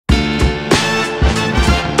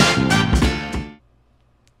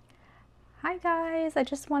guys, I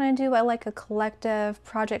just want to do a collective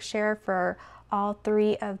project share for all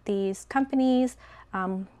three of these companies.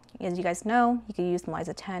 As you guys know, you can use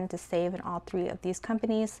Meliza 10 to save in all three of these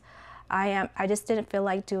companies. I just didn't feel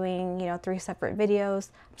like doing, three separate videos.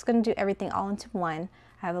 I'm just going to do everything all into one.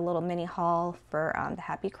 I have a little mini haul for the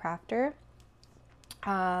Happy Crafter.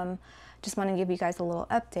 Just want to give you guys a little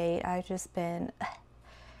update. I've just been,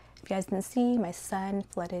 if you guys didn't see, my son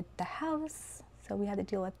flooded the house, so we had to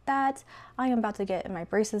deal with that. I am about to get my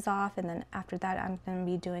braces off, and then after that I'm going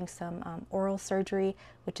to be doing some oral surgery,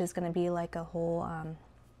 which is going to be like a whole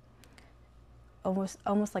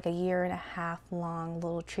almost like a 1.5 year long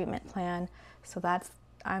little treatment plan. So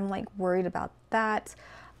I'm like worried about that.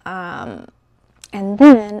 And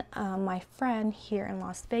then my friend here in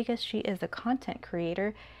Las Vegas, she is a content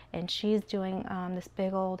creator, and she's doing this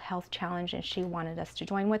big old health challenge, and she wanted us to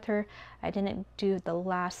join with her. I didn't do the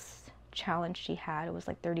last challenge she had. It was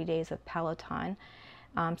like 30 days of Peloton.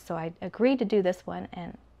 So I agreed to do this one,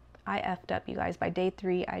 and I effed up, you guys. By day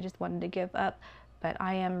 3, I just wanted to give up, but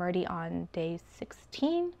I am ready on day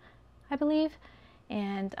 16, I believe.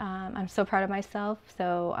 And I'm so proud of myself.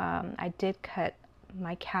 So I did cut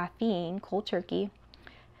my caffeine cold turkey.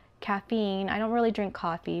 Caffeine, I don't really drink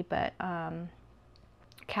coffee, but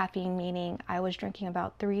caffeine meaning I was drinking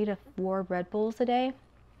about 3 to 4 Red Bulls a day,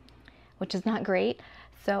 which is not great.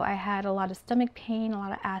 So I had a lot of stomach pain, a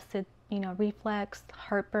lot of acid, reflux,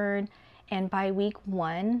 heartburn, and by week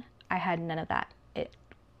 1 I had none of that. It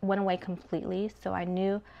went away completely. So I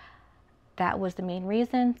knew that was the main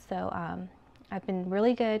reason. So I've been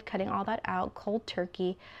really good cutting all that out cold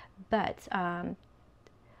turkey, but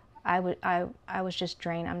I was just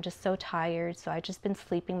drained. I'm just so tired. So I've just been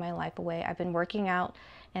sleeping my life away. I've been working out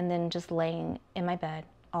and then just laying in my bed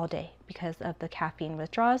all day because of the caffeine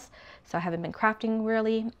withdrawals. So I haven't been crafting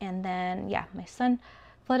really. And then, yeah, my son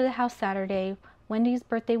flooded the house Saturday. Wendy's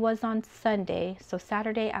birthday was on Sunday. So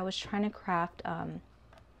Saturday I was trying to craft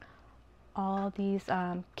all these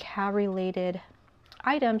cow-related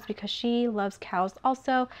items because she loves cows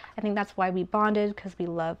also. I think that's why we bonded, because we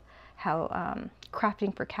love how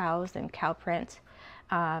crafting for cows and cow print.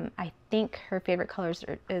 I think her favorite colors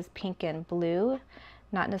is pink and blue.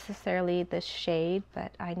 Not necessarily this shade,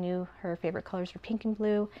 but I knew her favorite colors were pink and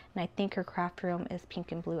blue, and I think her craft room is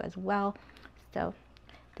pink and blue as well. So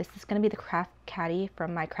this is going to be the craft caddy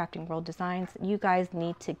from My Crafting World Designs. You guys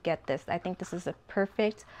need to get this. I think this is a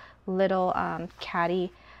perfect little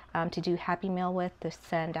caddy to do Happy Meal with, to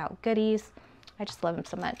send out goodies. I just love them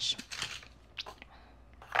so much.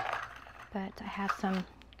 But I have some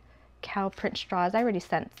cow print straws. I already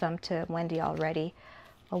sent some to Wendy already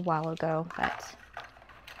a while ago, but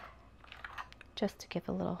just to give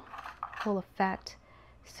a little full effect.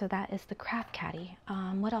 So that is the craft caddy.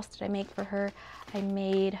 What else did I make for her? I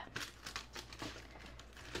made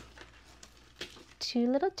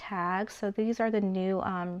 2 little tags. So these are the new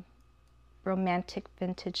romantic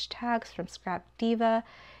vintage tags from Scrap Diva.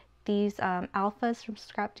 These alphas from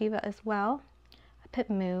Scrap Diva as well. I put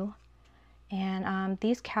Moo. And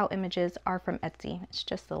these cow images are from Etsy. It's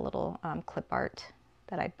just a little clip art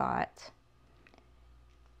that I bought.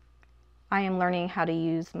 I am learning how to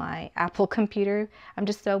use my Apple computer. I'm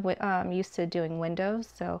just so used to doing Windows,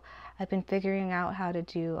 so I've been figuring out how to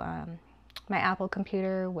do my Apple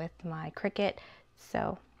computer with my Cricut.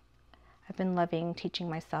 So I've been loving teaching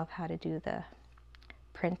myself how to do the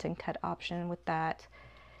print and cut option with that.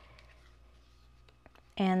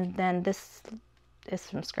 And then this is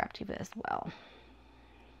from Scrap Diva as well.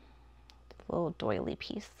 The little doily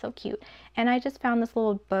piece, so cute. And I just found this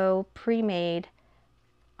little bow pre-made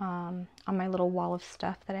on my little wall of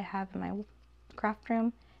stuff that I have in my craft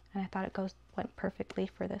room, and I thought it went perfectly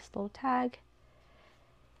for this little tag.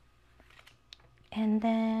 And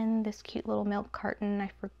then this cute little milk carton, I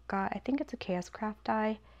forgot, I think it's a Chaos Craft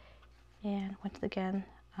die. And once again,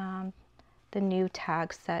 the new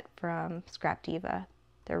tag set from Scrap Diva.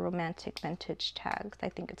 They're romantic vintage tags, I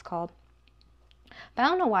think it's called. But I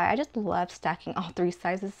don't know why, I just love stacking all 3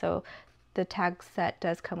 sizes. So the tag set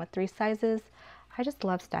does come with 3 sizes. I just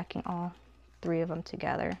love stacking all 3 of them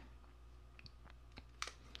together.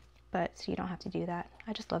 But you don't have to do that.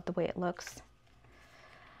 I just love the way it looks.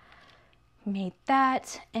 Made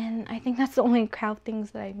that, and I think that's the only cow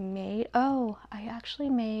things that I made. Oh, I actually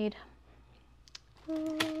made...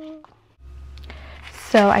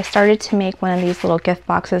 So I started to make one of these little gift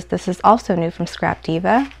boxes. This is also new from Scrap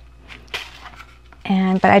Diva.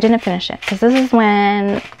 But I didn't finish it because this is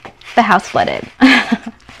when the house flooded.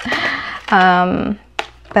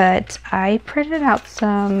 But I printed out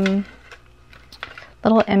some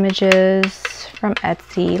little images from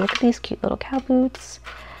Etsy. Look at these cute little cow boots.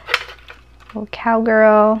 Little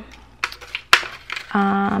cowgirl.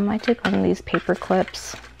 I did one of these paper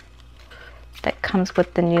clips that comes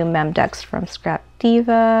with the new Memdex from Scrap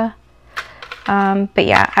Diva. But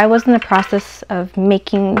yeah, I was in the process of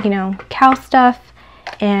making, you know, cow stuff,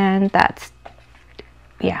 and that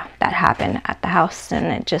happened at the house, and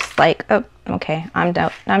it just like, oh, okay, I'm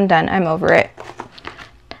done, I'm over it.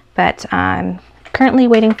 But I'm currently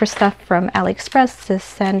waiting for stuff from AliExpress to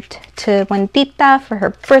send to Juanita for her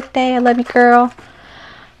birthday. I love you, girl.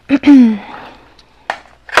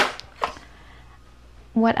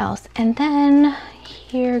 What else? And then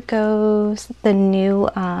here goes the new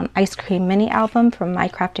ice cream mini album from My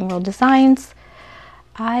Crafting World Designs.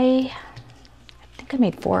 I think I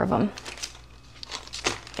made 4 of them.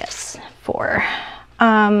 Yes, 4.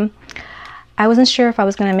 I wasn't sure if I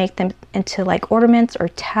was going to make them into like ornaments or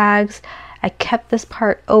tags. I kept this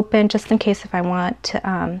part open just in case if I want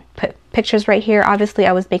to put pictures right here. Obviously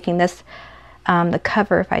I was making this the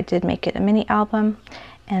cover if I did make it a mini album,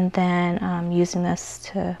 and then using this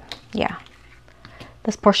to, yeah,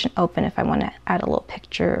 this portion open if I want to add a little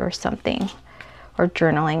picture or something, or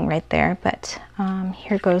journaling right there. But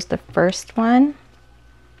here goes the first one.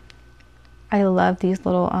 I love these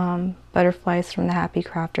little butterflies from the Happy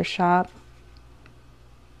Crafter shop.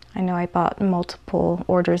 I know I bought multiple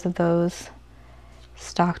orders of those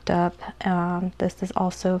stocked up. This is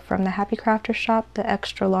also from the Happy Crafter shop, the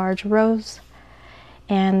extra large rose.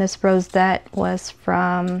 And this rosette was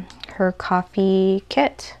from her coffee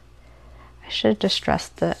kit. I should have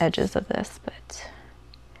distressed the edges of this, but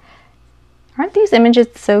aren't these images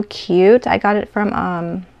so cute? I got it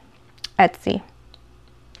from Etsy.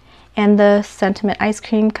 And the Sentiment ice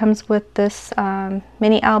cream comes with this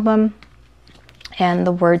mini album, and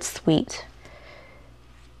the word sweet.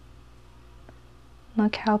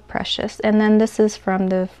 Look how precious. And then this is from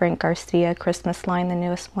the Frank Garcia Christmas line, the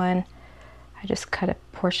newest one. I just cut a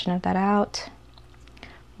portion of that out.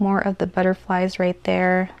 More of the butterflies right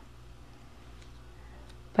there.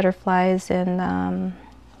 Butterflies in,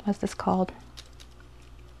 what's this called?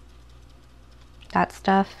 That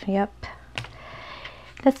stuff, yep.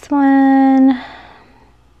 This one,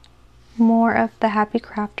 more of the Happy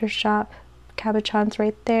Crafter shop. Cabochons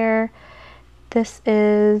right there. This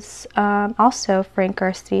is also Frank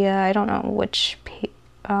Garcia. I don't know which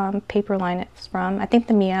paper line it's from. I think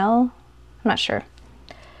the Miel. I'm not sure.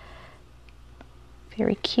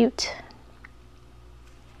 Very cute.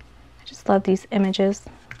 I just love these images.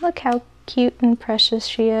 Look how cute and precious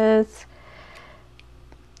she is.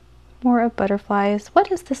 More of butterflies.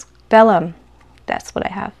 What is this? Vellum. That's what I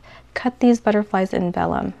have. Cut these butterflies in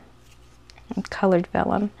vellum. Colored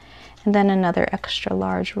vellum. And then another extra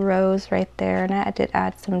large rose right there. And I did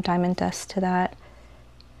add some diamond dust to that.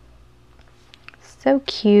 So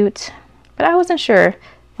cute. But I wasn't sure.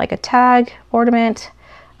 Like a tag, ornament.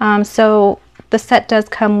 So the set does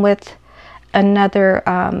come with another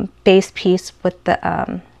base piece with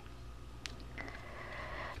the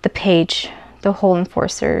page, the hole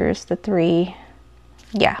enforcers, the 3.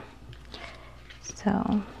 Yeah.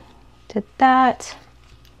 So did that.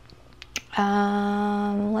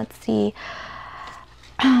 Let's see.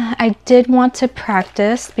 I did want to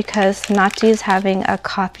practice because Nati is having a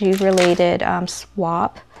coffee related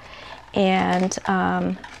swap, and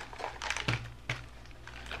I'm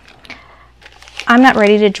not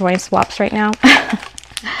ready to join swaps right now.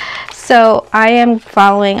 So I'm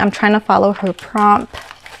trying to follow her prompt,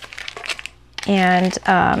 and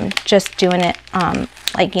just doing it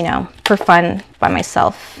like, you know, for fun by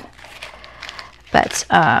myself. But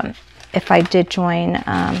if I did join,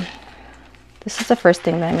 this is the first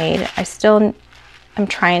thing that I made. I'm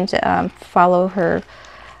trying to follow her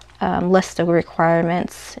list of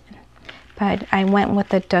requirements, but I went with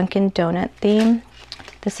the Dunkin' Donut theme.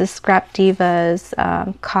 This is Scrap Diva's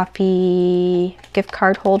coffee gift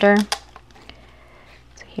card holder.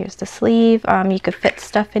 So here's the sleeve. You could fit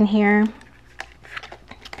stuff in here.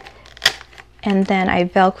 And then I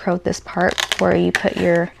Velcroed this part where you put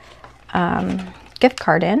your gift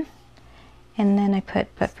card in. And then I put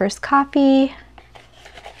But First Coffee.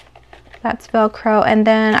 That's Velcro. And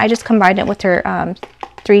then I just combined it with her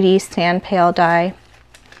 3D sand pail die.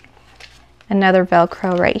 Another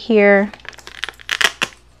Velcro right here.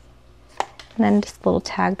 And then just a little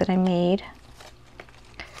tag that I made.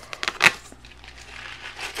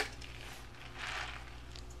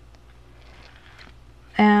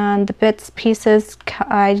 And the bits pieces,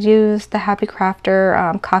 I used the Happy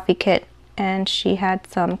Crafter coffee kit, and she had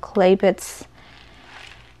some clay bits,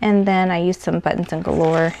 and then I used some buttons and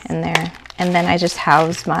galore in there, and then I just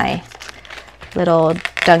housed my little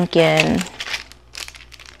Dunkin'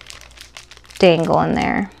 dangle in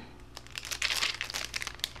there.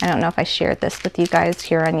 I don't know if I shared this with you guys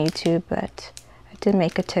here on YouTube, but I did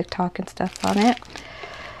make a TikTok and stuff on it.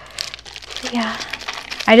 But yeah,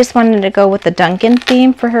 I just wanted to go with the Dunkin'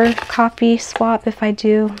 theme for her coffee swap if I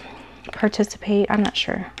do participate. I'm not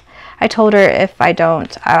sure. I told her if I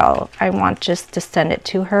don't, I want just to send it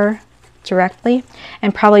to her directly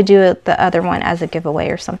and probably do the other one as a giveaway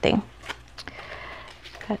or something.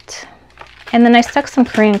 But, and then I stuck some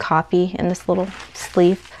Korean coffee in this little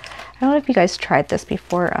sleeve. I don't know if you guys tried this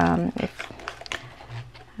before. I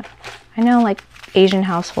know like Asian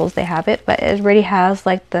households, they have it, but it already has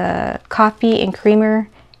like the coffee and creamer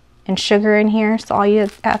and sugar in here. So all you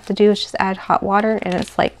have to do is just add hot water and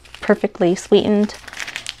it's like perfectly sweetened.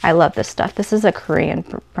 I love this stuff. This is a Korean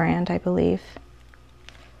brand, I believe.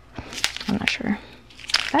 I'm not sure,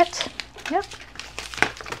 but yep,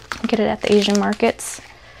 get it at the Asian markets.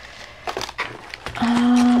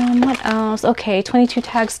 What else? Okay, 22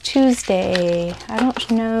 tags Tuesday. I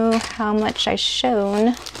don't know how much I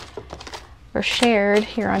shown or shared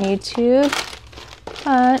here on YouTube,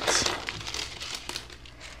 but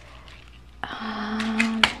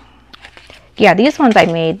yeah, these ones I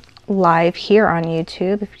made live here on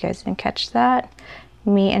YouTube. If you guys didn't catch that,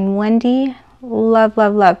 me and Wendy, love,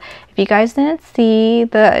 love, love. If you guys didn't see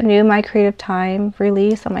the new My Creative Time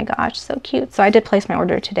release, oh my gosh, so cute. So I did place my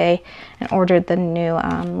order today and ordered the new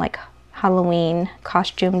like Halloween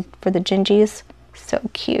costume for the Gingies. So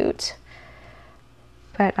cute.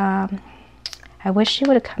 But I wish she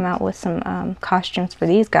would have come out with some costumes for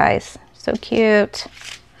these guys. So cute.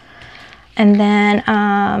 And then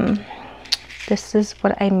this is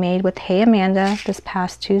what I made with Hey Amanda this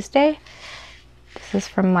past Tuesday. This is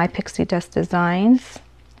from My Pixie Dust Designs.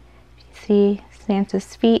 You see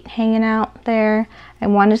Santa's feet hanging out there. I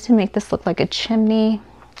wanted to make this look like a chimney.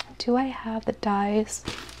 Do I have the dies?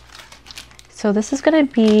 So this is going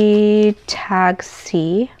to be tag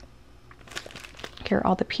C. Here are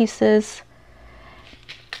all the pieces.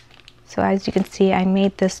 So as you can see, I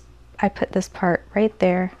made this, I put this part right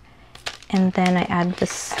there, and then I added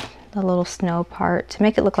this, the little snow part to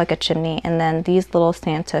make it look like a chimney. And then these little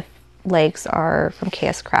Santa legs are from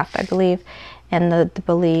KS Craft, I believe, and the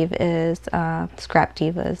believe is Scrap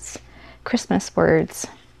Diva's Christmas words.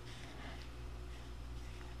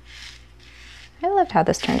 I loved how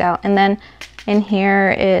this turned out. And then in here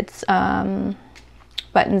it's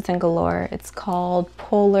buttons and galore. It's called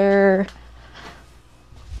Polar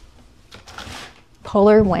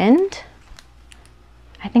Wind.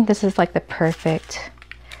 I think this is like the perfect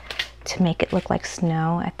to make it look like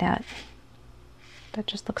snow at that. That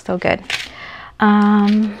just looks so good.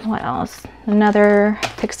 What else? Another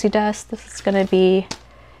pixie dust. This is going to be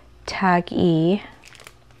tag E.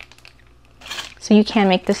 So you can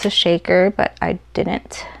make this a shaker, but I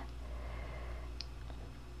didn't.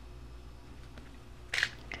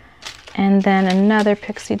 And then another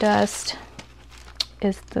pixie dust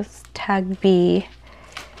is this tag B.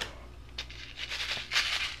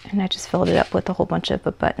 And I just filled it up with a whole bunch of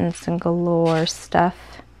buttons and galore stuff.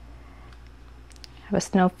 A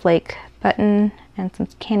snowflake button and some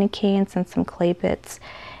candy canes and some clay bits.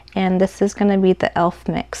 And this is going to be the elf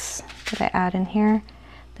mix that I add in here.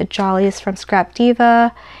 The Jolly is from Scrap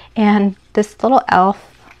Diva, and this little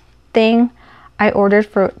elf thing I ordered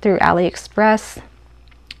through AliExpress,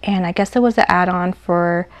 and I guess it was an add-on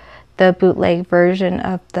for the bootleg version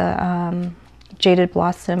of the Jaded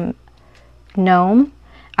Blossom gnome.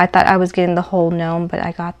 I thought I was getting the whole gnome, but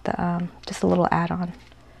I got the just a little add-on.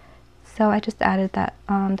 So I just added that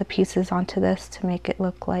the pieces onto this to make it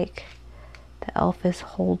look like the elf is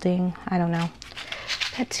holding, I don't know.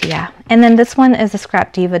 But yeah. And then this one is a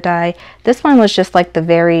Scrap Diva die. This one was just like the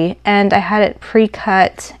very end. I had it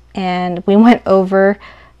pre-cut and we went over,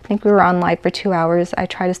 I think we were on live for 2 hours. I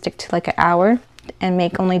tried to stick to like an hour and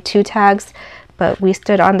make only 2 tags, but we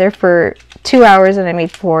stood on there for 2 hours and I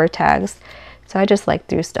made 4 tags. So I just like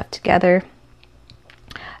threw stuff together.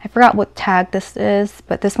 I forgot what tag this is,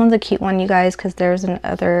 but this one's a cute one, you guys, because there's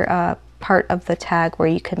another part of the tag where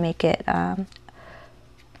you could make it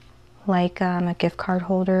like a gift card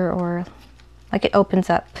holder, or like it opens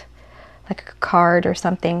up like a card or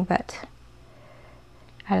something. But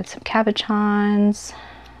I added some cabochons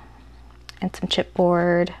and some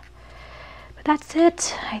chipboard. But that's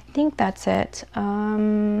it. I think that's it.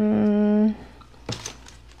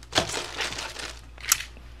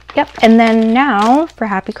 Yep, and then now for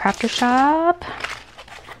Happy Crafter Shop,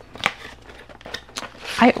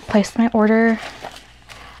 I placed my order.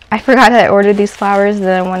 I forgot that I ordered these flowers, and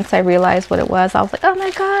then once I realized what it was, I was like, oh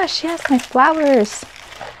my gosh, yes, my flowers.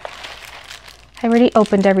 I already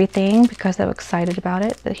opened everything because I'm excited about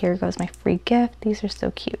it, but here goes my free gift. These are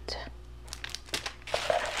so cute.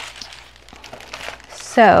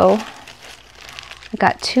 So I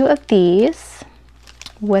got 2 of these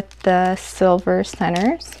with the silver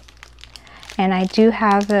centers. And I do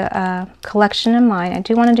have a collection in mind. I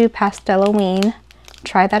do want to do Pasteloween.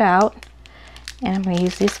 Try that out. And I'm going to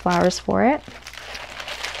use these flowers for it.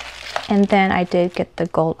 And then I did get the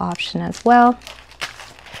gold option as well.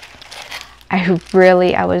 I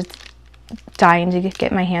was dying to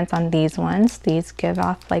get my hands on these ones. These give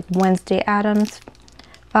off like Wednesday Addams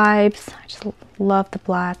vibes. I just love the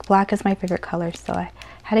black. Black is my favorite color, so I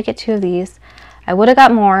had to get 2 of these. I would have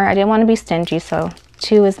got more. I didn't want to be stingy, so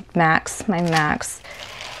 2 is max, my max.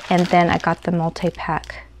 And then I got the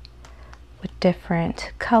multi-pack with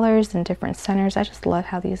different colors and different centers. I just love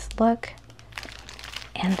how these look.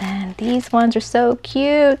 And then these ones are so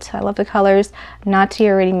cute. I love the colors. Nati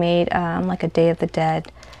already made like a Day of the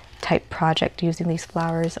Dead type project using these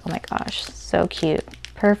flowers. Oh my gosh, so cute.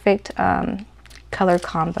 Perfect color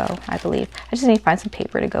combo, I believe. I just need to find some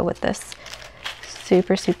paper to go with this.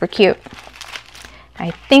 Super, super cute.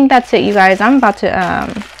 I think that's it, you guys. I'm about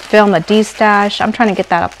to film a destash. I'm trying to get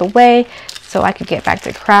that out the way so I could get back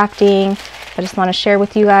to crafting. I just want to share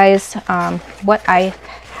with you guys what I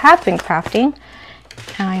have been crafting.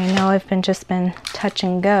 I know I've just been touch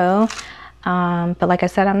and go, but like I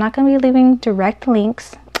said, I'm not going to be leaving direct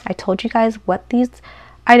links. I told you guys what these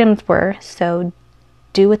items were, so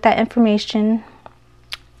do with that information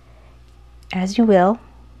as you will.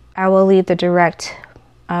 I will leave the direct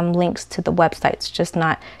links to the websites, just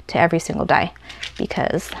not to every single die,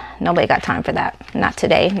 because nobody got time for that. Not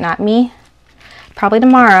today, not me. Probably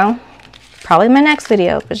tomorrow, probably my next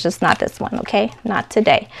video, but just not this one, okay? Not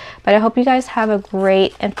today. But I hope you guys have a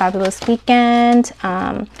great and fabulous weekend.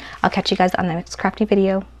 I'll catch you guys on the next crafty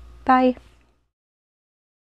video. Bye.